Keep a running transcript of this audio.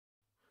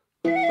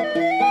There's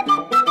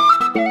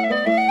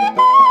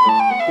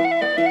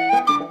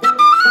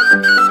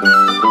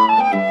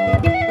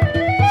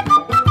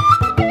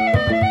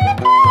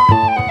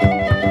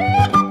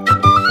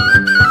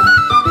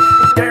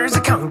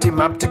a county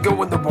map to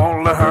go in the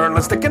wall of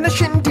hurling, sticking the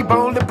shinty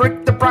bowl, the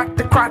bric, the brac,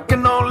 the crack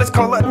and all. Let's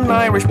call it an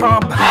Irish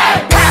pub.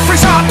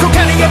 Caffreys, Harp,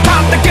 Kilkenny, a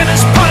pound, the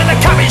Guinness, pint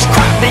of cabbage,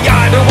 crap. The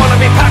I don't wanna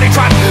be Paddy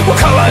trap. We'll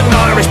call it an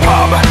Irish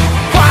pub.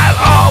 While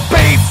all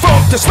be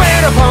fucked to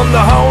swear upon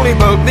the holy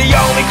book, the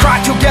only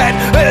crack you get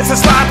is a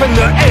slap in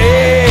the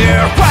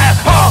air. While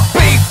all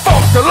be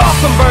fucked, the lock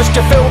and burst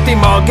your filthy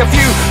mug if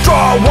you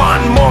draw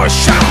one more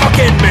shamrock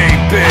in me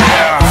beer.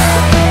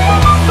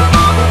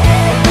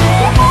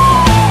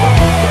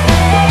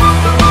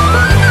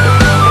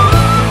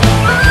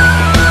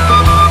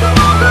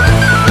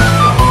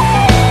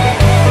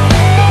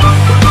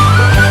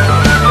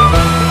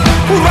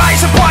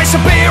 A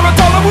beer, a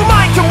dollar, we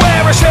might can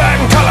wear a shirt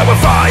and colour with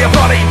fire,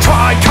 bloody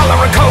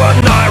tri-colour and colour,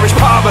 an Irish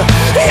pub.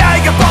 The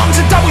Jager bombs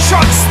and double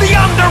shots, the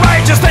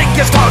underagers think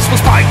it's toss. We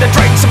spike the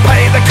drinks and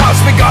pay the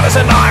cost, we got us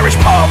an Irish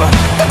pub.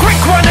 The quick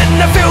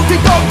running, the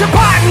filthy dog, the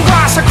parting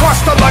grass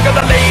across the lug of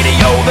the lady,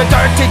 oh the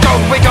dirty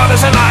dog, we got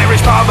us an Irish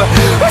pub.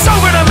 It's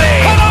over to me,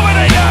 and over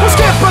to you. We'll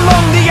skip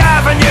along the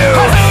avenue,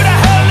 and who the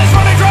hell is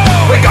running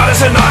through? We got us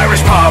an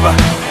Irish pub.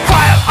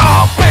 While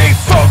all be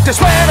fucked to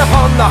swear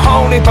upon the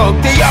holy book,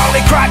 the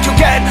only crack you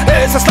get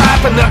is a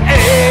slap in the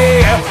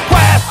air.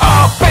 Well,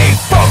 I'll be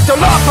fucked, I'll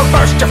off and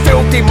burst your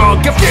filthy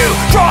mug if you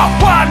draw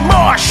one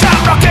more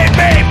shamrock in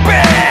me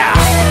beer.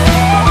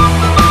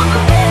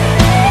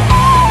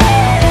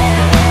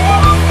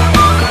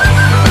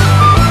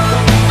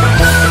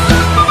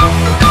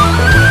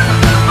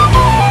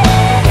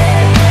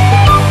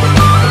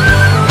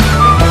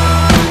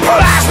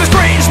 Plasma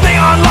screens,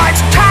 neon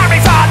lights, carry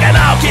fucking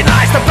alky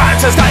nights. The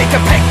bouncers, they can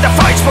pick the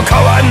fights, we'll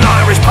call it an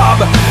Irish pub.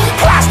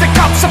 Plastic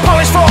cups, a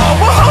polished floor,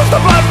 we'll hose the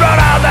blood right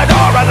out the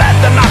door and let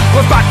the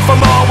knuckles back for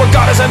more. We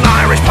got us an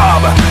Irish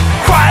pub.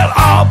 While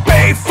I'll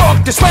be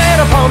fucked to swear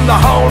upon the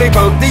holy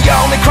book, the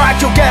only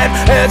crack you'll get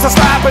is a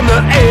slap in the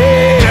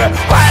air.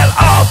 While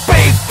I'll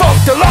be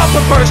fucked, I'll off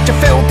and burst your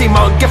filthy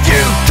mug if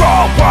you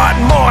draw one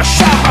more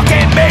shamrock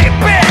in me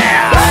beer.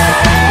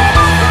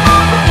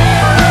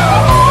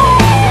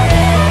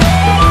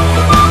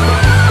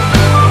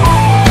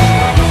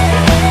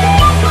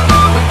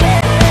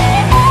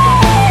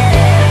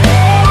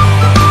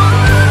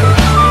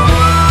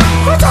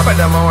 In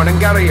the morning,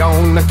 Gary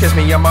on, kiss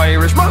me, I'm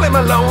Irish. Molly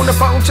Malone, a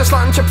bunch of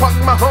slant, you pug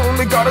my home.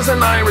 We got us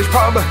an Irish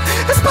pub.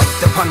 Spike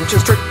the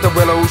punches, trick the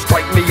willows,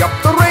 strike me up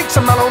the rakes.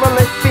 And Malone,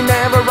 and if he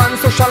never ran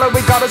so shallow,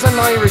 we got us an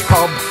Irish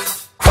pub.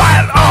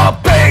 While all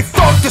be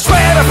fucked, you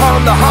swear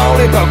upon the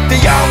holy book, the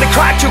only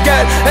crack you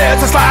get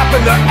is a slap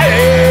in the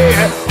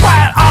air.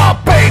 While all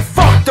be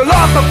fucked, the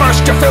love will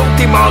burst your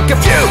filthy mug if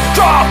you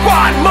draw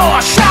one more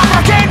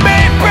shamrock in me.